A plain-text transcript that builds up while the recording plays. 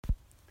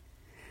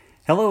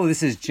Hello,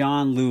 this is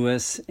John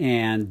Lewis,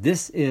 and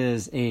this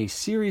is a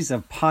series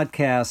of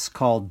podcasts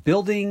called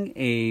Building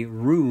a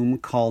Room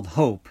Called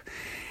Hope.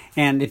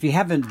 And if you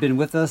haven't been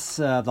with us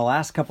the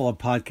last couple of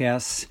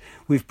podcasts,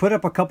 we've put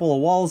up a couple of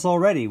walls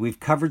already. We've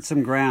covered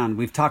some ground.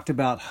 We've talked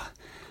about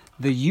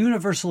the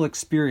universal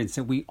experience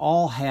that we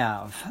all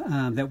have,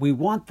 that we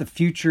want the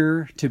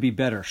future to be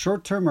better.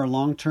 Short-term or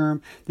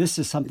long-term, this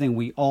is something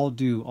we all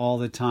do all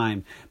the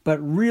time. But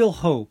real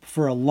hope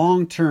for a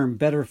long-term,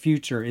 better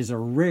future is a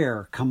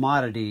rare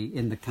commodity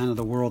in the kind of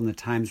the world and the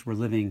times we're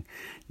living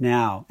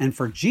now. And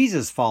for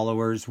Jesus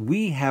followers,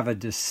 we have a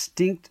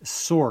distinct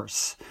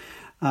source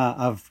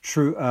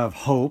of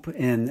hope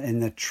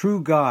and the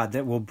true God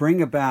that will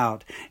bring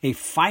about a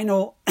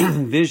final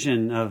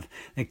vision of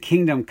the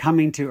kingdom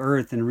coming to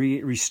earth and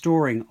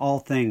restoring all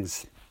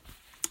things.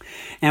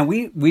 And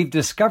we've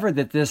discovered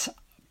that this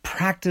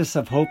practice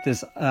of hope,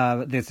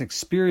 this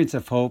experience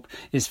of hope,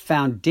 is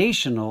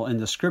foundational in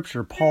the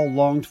Scripture. Paul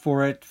longed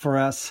for it for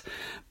us,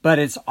 but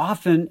it's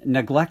often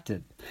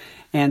neglected.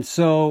 And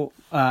so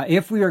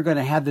if we are going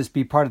to have this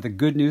be part of the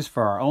good news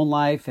for our own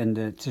life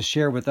and to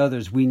share with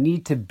others, we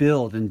need to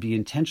build and be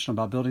intentional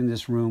about building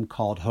this room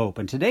called hope.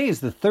 And today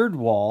is the third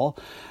wall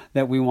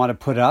that we want to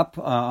put up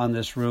on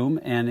this room,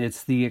 and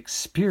it's the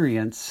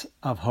experience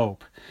of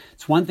hope.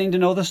 It's one thing to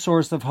know the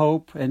source of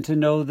hope and to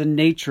know the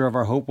nature of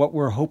our hope, what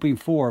we're hoping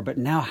for, but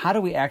now how do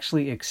we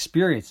actually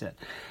experience it?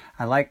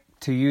 I like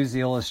to use the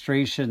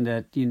illustration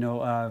that,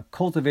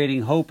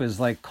 cultivating hope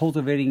is like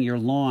cultivating your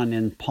lawn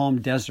in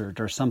Palm Desert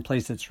or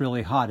someplace that's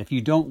really hot. If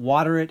you don't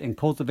water it and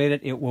cultivate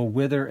it, it will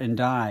wither and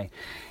die.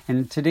 And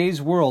in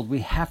today's world, we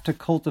have to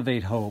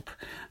cultivate hope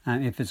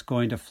if it's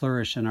going to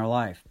flourish in our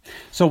life.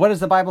 So what does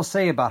the Bible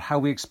say about how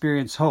we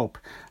experience hope?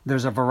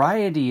 There's a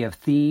variety of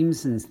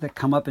themes that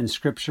come up in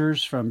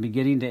scriptures from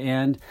beginning to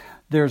end.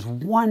 There's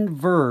one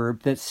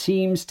verb that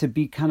seems to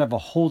be kind of a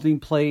holding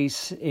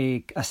place,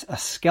 a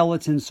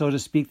skeleton, so to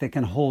speak, that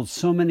can hold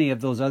so many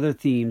of those other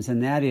themes,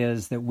 and that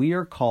is that we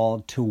are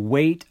called to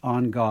wait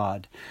on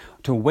God.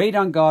 To wait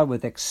on God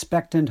with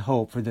expectant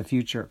hope for the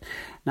future.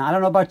 Now, I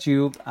don't know about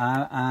you,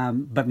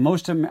 but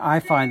I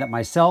find that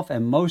myself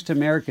and most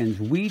Americans,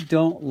 we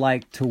don't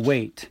like to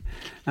wait.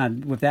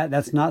 With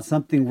that's not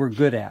something we're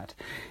good at.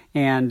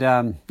 And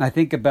I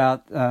think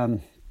about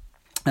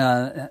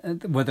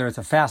whether it's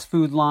a fast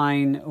food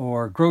line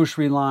or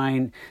grocery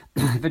line,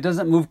 if it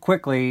doesn't move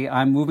quickly,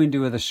 I'm moving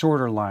to the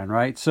shorter line,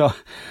 right? So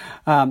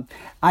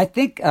I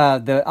think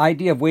the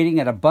idea of waiting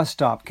at a bus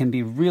stop can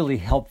be really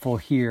helpful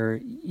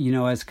here,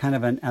 as kind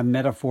of a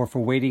metaphor for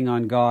waiting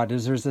on God.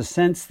 Is there's a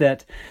sense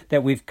that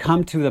we've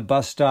come to the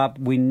bus stop.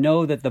 We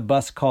know that the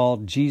bus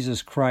called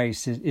Jesus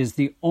Christ is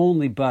the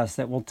only bus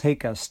that will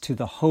take us to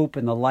the hope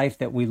and the life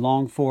that we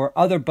long for.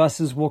 Other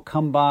buses will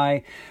come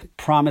by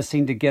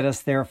promising to get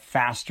us there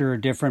faster or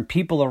different.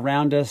 People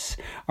around us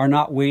are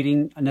not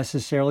waiting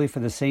necessarily for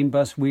the same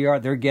bus we are.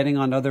 They're getting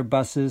on other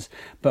buses,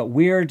 but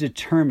we are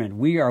determined.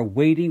 We are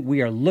waiting.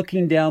 We are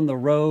looking down the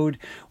road.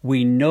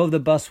 We know the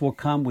bus will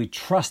come. We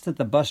trust that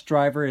the bus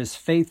driver is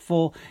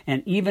faithful.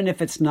 And even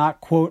if it's not,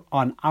 quote,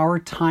 on our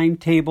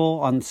timetable,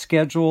 on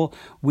schedule,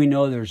 we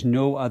know there's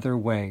no other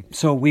way.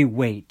 So we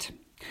wait.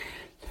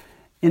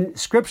 In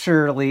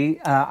scripturally,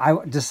 I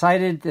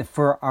decided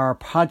for our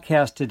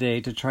podcast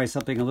today to try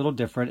something a little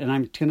different. And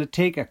I'm going to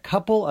take a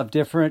couple of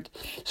different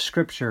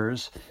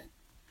scriptures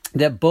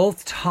that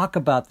both talk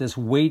about this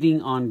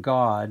waiting on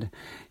God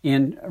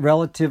in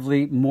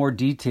relatively more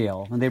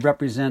detail. And they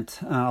represent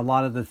a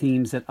lot of the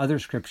themes that other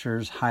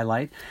scriptures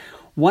highlight.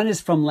 One is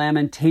from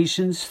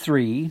Lamentations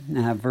 3,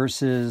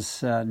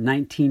 verses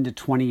 19 to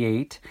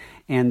 28.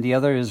 And the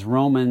other is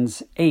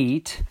Romans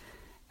 8,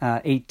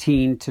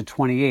 18 to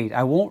 28.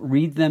 I won't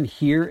read them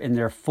here in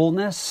their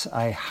fullness.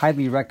 I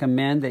highly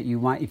recommend that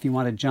if you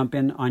want to jump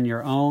in on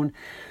your own.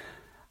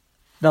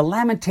 The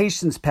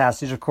Lamentations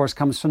passage, of course,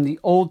 comes from the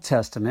Old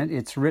Testament.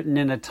 It's written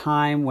in a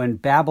time when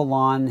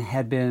Babylon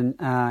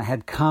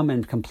had come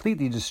and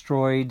completely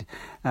destroyed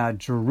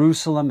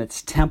Jerusalem,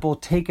 its temple,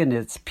 taken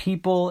its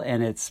people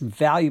and its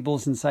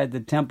valuables inside the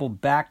temple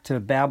back to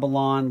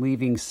Babylon,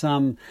 leaving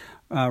some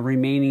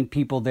remaining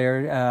people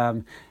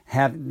there.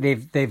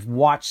 They've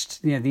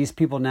watched these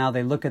people now.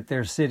 They look at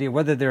their city,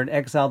 whether they're in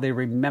exile, they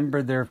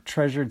remember their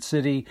treasured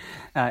city.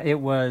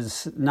 It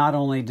was not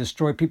only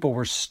destroyed; people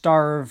were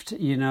starved,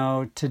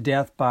 to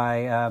death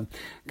by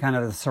kind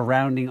of the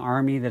surrounding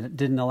army that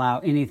didn't allow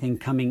anything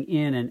coming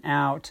in and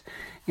out.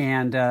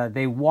 And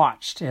they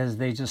watched as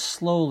they just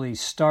slowly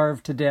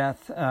starved to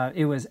death.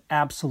 It was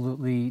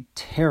absolutely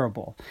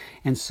terrible.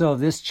 And so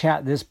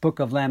this book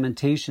of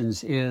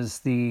Lamentations is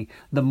the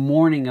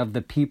mourning of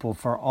the people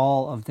for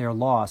all of their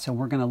loss. And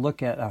we're going to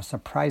look at a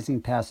surprising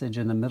passage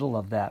in the middle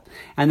of that.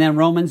 And then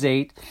Romans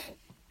 8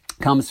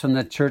 comes from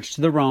the church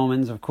to the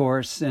Romans, of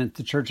course, and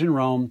the church in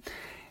Rome,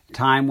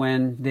 time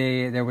when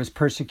there was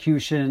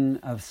persecution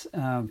of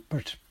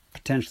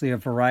potentially a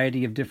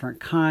variety of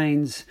different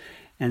kinds,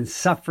 and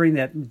suffering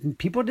that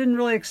people didn't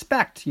really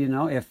expect.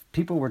 If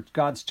people were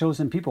God's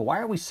chosen people, why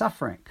are we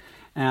suffering?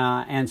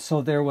 And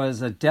so there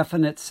was a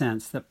definite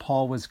sense that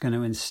Paul was going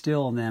to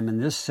instill in them in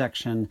this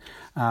section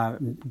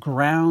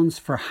grounds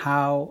for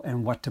how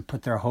and what to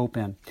put their hope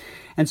in.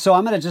 And so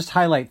I'm going to just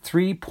highlight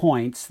 3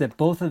 points that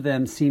both of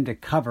them seem to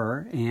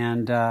cover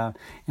and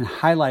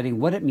highlighting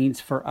what it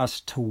means for us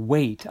to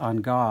wait on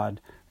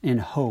God in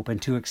hope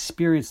and to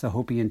experience the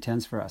hope He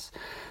intends for us.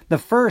 The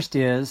first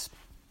is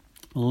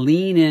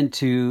lean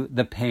into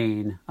the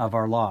pain of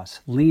our loss.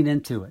 Lean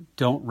into it.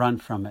 Don't run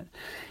from it.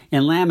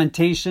 In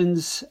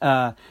Lamentations,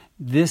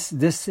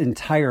 this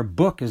entire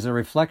book is a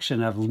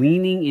reflection of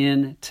leaning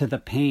into the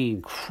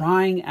pain,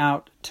 crying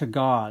out to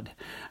God.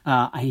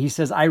 He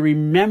says, I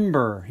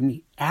remember,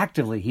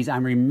 I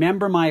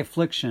remember my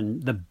affliction,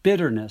 the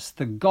bitterness,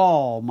 the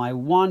gall, my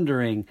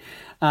wandering.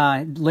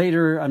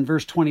 Later on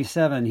verse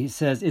 27, he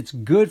says, it's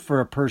good for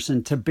a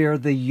person to bear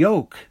the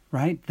yoke,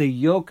 right? The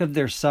yoke of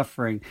their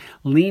suffering,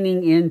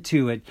 leaning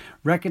into it,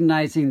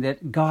 recognizing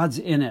that God's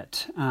in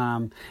it,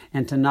 and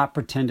to not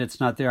pretend it's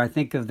not there. I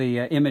think of the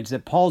image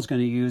that Paul's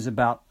going to use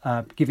about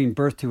giving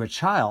birth to a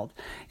child.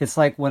 It's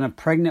like when a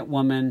pregnant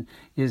woman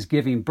is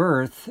giving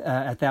birth,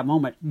 at that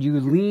moment, you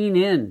lean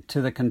in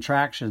to the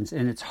contractions,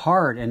 and it's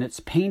hard and it's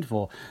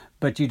painful,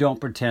 but you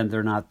don't pretend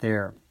they're not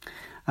there.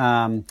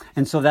 And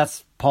so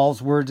that's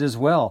Paul's words as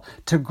well.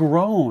 To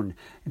groan,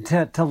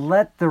 to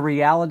let the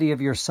reality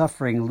of your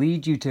suffering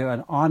lead you to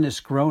an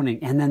honest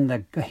groaning. And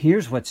then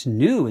here's what's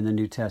new in the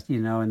New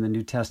Testament. In the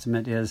New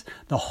Testament is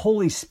the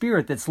Holy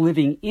Spirit that's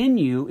living in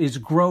you is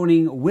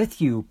groaning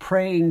with you,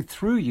 praying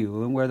through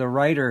you. And where the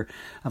writer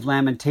of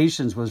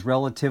Lamentations was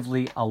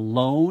relatively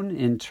alone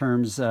in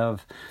terms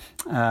of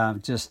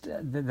just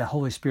the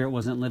Holy Spirit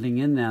wasn't living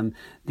in them,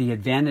 the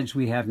advantage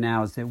we have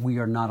now is that we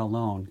are not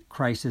alone.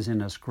 Christ is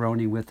in us,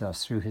 groaning with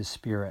us through His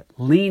Spirit.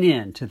 Lean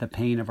in to the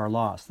pain of our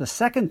loss. The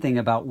second thing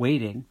about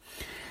waiting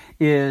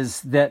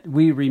is that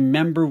we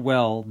remember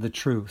well the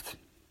truth.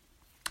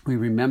 We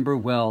remember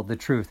well the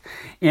truth.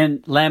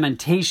 In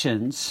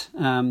Lamentations,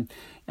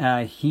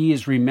 he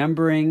is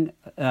remembering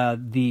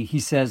he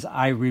says,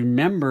 I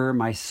remember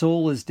my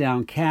soul is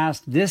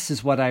downcast. This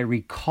is what I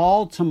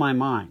recall to my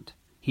mind.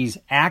 He's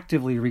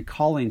actively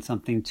recalling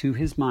something to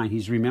his mind.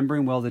 He's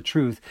remembering well the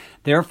truth.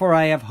 Therefore,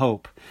 I have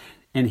hope.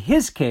 In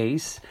his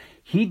case,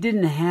 he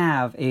didn't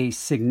have a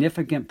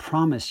significant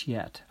promise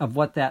yet of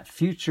what that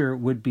future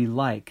would be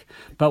like.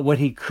 But what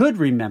he could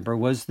remember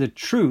was the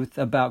truth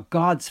about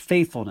God's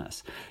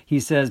faithfulness.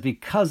 He says,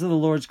 because of the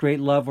Lord's great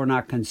love, we're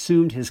not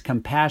consumed. His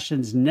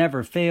compassions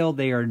never fail.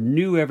 They are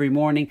new every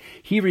morning.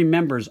 He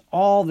remembers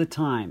all the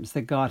times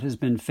that God has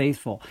been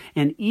faithful.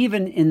 And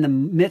even in the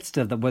midst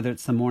of whether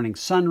it's the morning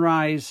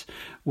sunrise,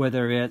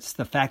 whether it's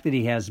the fact that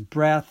he has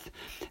breath,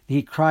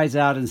 he cries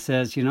out and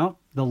says,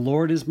 the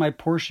Lord is my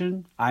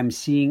portion. I'm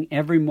seeing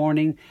every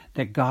morning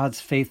that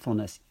God's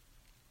faithfulness,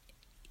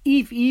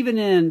 even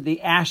in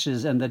the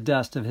ashes and the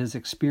dust of his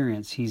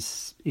experience,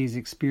 he's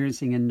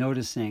experiencing and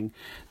noticing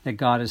that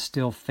God is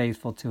still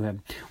faithful to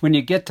him. When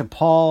you get to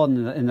Paul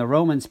in the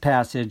Romans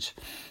passage,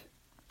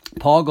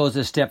 Paul goes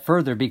a step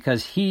further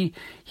because he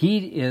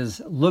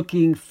is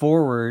looking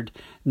forward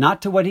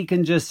not to what he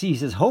can just see. He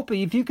says, hope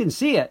if you can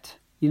see it.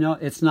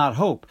 It's not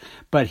hope.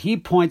 But he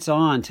points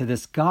on to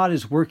this God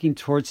is working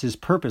towards his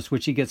purpose,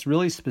 which he gets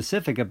really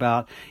specific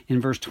about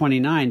in verse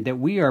 29, that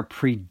we are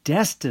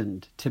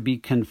predestined to be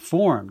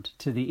conformed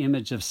to the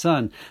image of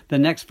Son. The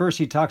next verse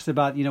he talks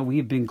about,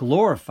 we've been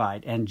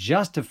glorified and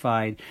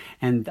justified,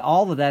 and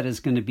all of that is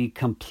going to be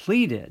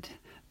completed.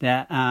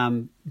 That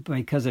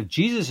because of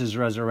Jesus'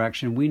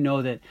 resurrection, we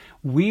know that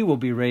we will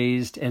be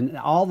raised, and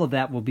all of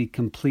that will be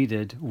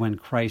completed when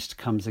Christ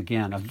comes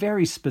again. A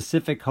very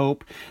specific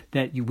hope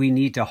that we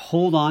need to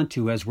hold on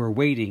to as we're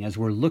waiting, as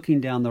we're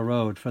looking down the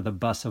road for the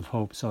bus of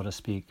hope, so to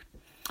speak.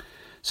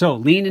 So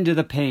lean into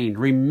the pain,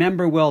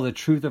 remember well the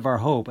truth of our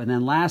hope, and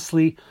then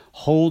lastly,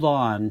 hold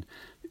on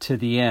to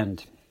the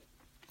end.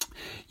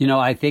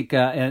 I think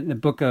in the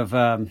book of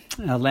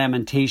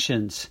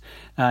Lamentations,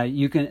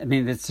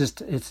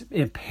 it's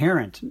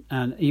apparent,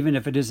 even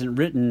if it isn't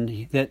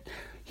written, that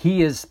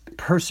he is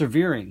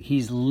persevering.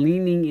 He's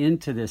leaning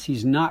into this.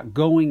 He's not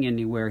going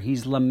anywhere.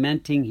 He's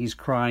lamenting. He's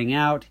crying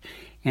out,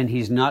 and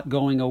he's not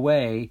going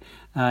away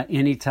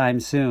anytime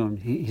soon.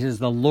 He says,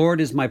 the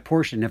Lord is my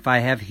portion. If I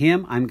have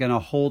him, I'm going to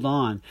hold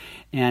on.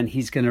 And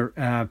he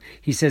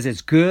says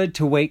it's good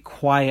to wait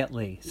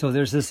quietly. So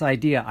there's this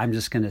idea, I'm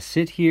just going to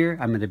sit here.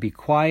 I'm going to be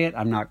quiet.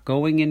 I'm not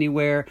going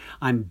anywhere.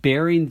 I'm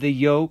bearing the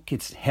yoke.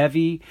 It's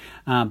heavy,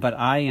 but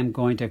I am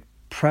going to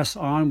press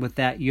on with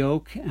that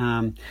yoke.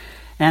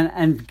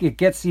 And it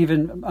gets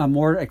even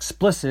more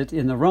explicit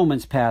in the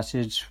Romans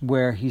passage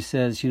where he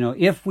says,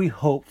 if we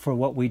hope for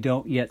what we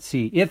don't yet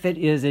see, if it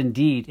is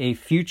indeed a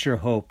future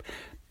hope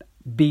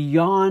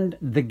beyond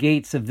the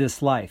gates of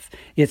this life,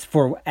 it's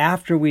for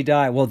after we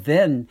die. Well,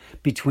 then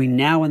between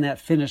now and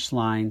that finish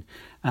line,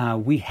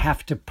 we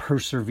have to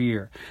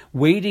persevere.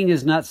 Waiting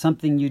is not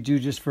something you do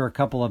just for a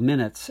couple of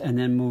minutes and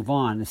then move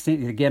on.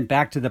 Again,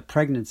 back to the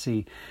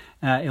pregnancy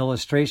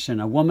illustration.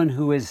 A woman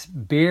who is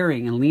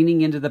bearing and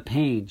leaning into the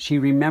pain, she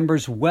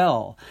remembers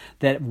well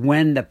that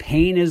when the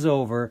pain is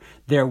over,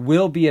 there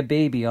will be a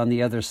baby on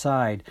the other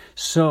side.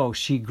 So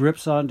she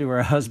grips onto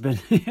her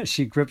husband.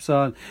 She grips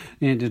on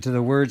into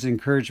the words of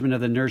encouragement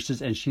of the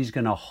nurses, and she's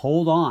going to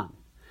hold on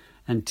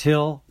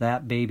until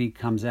that baby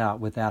comes out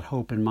with that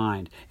hope in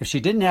mind. If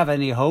she didn't have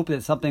any hope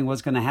that something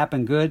was going to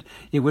happen good,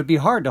 it would be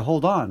hard to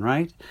hold on,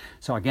 right?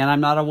 So again, I'm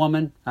not a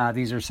woman.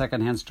 These are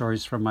secondhand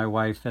stories from my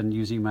wife and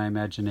using my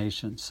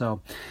imagination.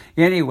 So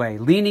anyway,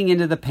 leaning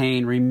into the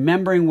pain,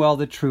 remembering well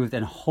the truth,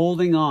 and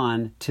holding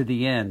on to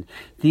the end.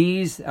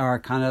 These are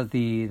kind of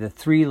the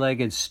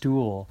three-legged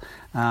stool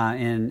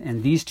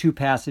in these two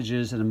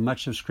passages and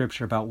much of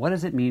Scripture about what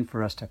does it mean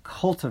for us to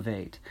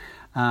cultivate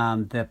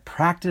the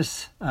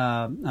practice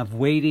of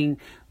waiting,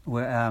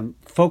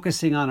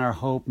 focusing on our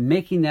hope,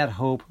 making that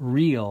hope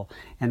real,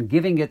 and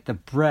giving it the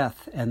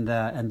breadth and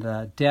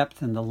the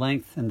depth and the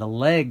length and the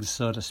legs,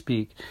 so to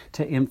speak,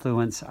 to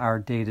influence our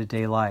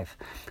day-to-day life.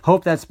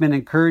 Hope that's been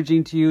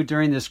encouraging to you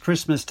during this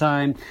Christmas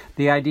time.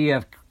 The idea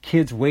of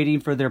kids waiting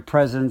for their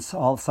presents.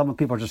 Some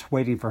people are just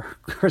waiting for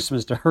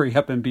Christmas to hurry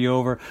up and be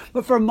over.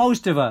 But for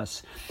most of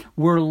us,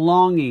 we're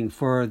longing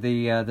for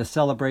the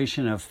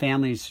celebration of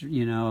families,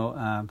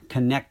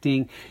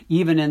 connecting.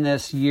 Even in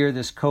this year,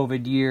 this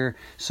COVID year,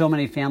 so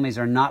many families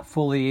are not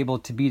fully able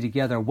to be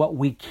together. What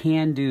we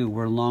can do,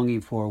 we're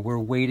longing for, we're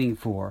waiting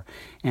for,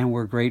 and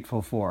we're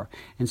grateful for.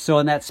 And so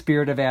in that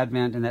spirit of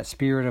Advent and that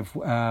spirit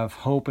of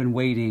hope and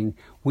waiting,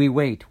 we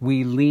wait.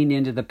 We lean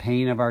into the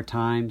pain of our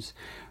times.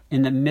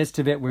 In the midst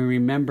of it, we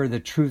remember the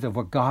truth of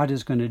what God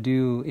is going to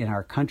do in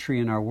our country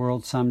and our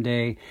world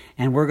someday.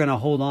 And we're going to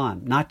hold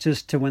on, not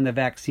just to when the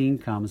vaccine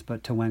comes,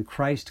 but to when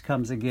Christ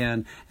comes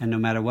again. And no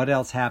matter what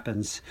else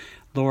happens,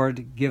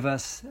 Lord, give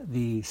us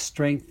the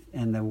strength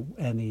and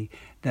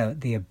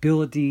the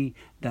ability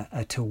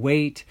to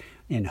wait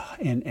in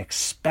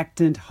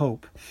expectant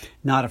hope,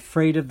 not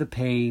afraid of the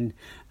pain,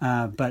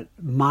 but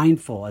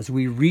mindful as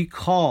we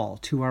recall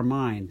to our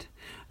mind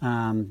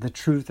the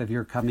truth of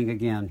your coming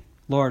again.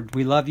 Lord,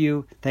 we love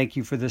you. Thank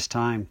you for this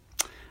time.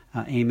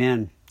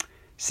 Amen.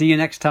 See you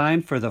next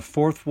time for the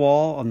fourth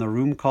wall on the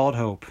room called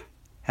Hope.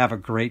 Have a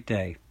great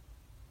day.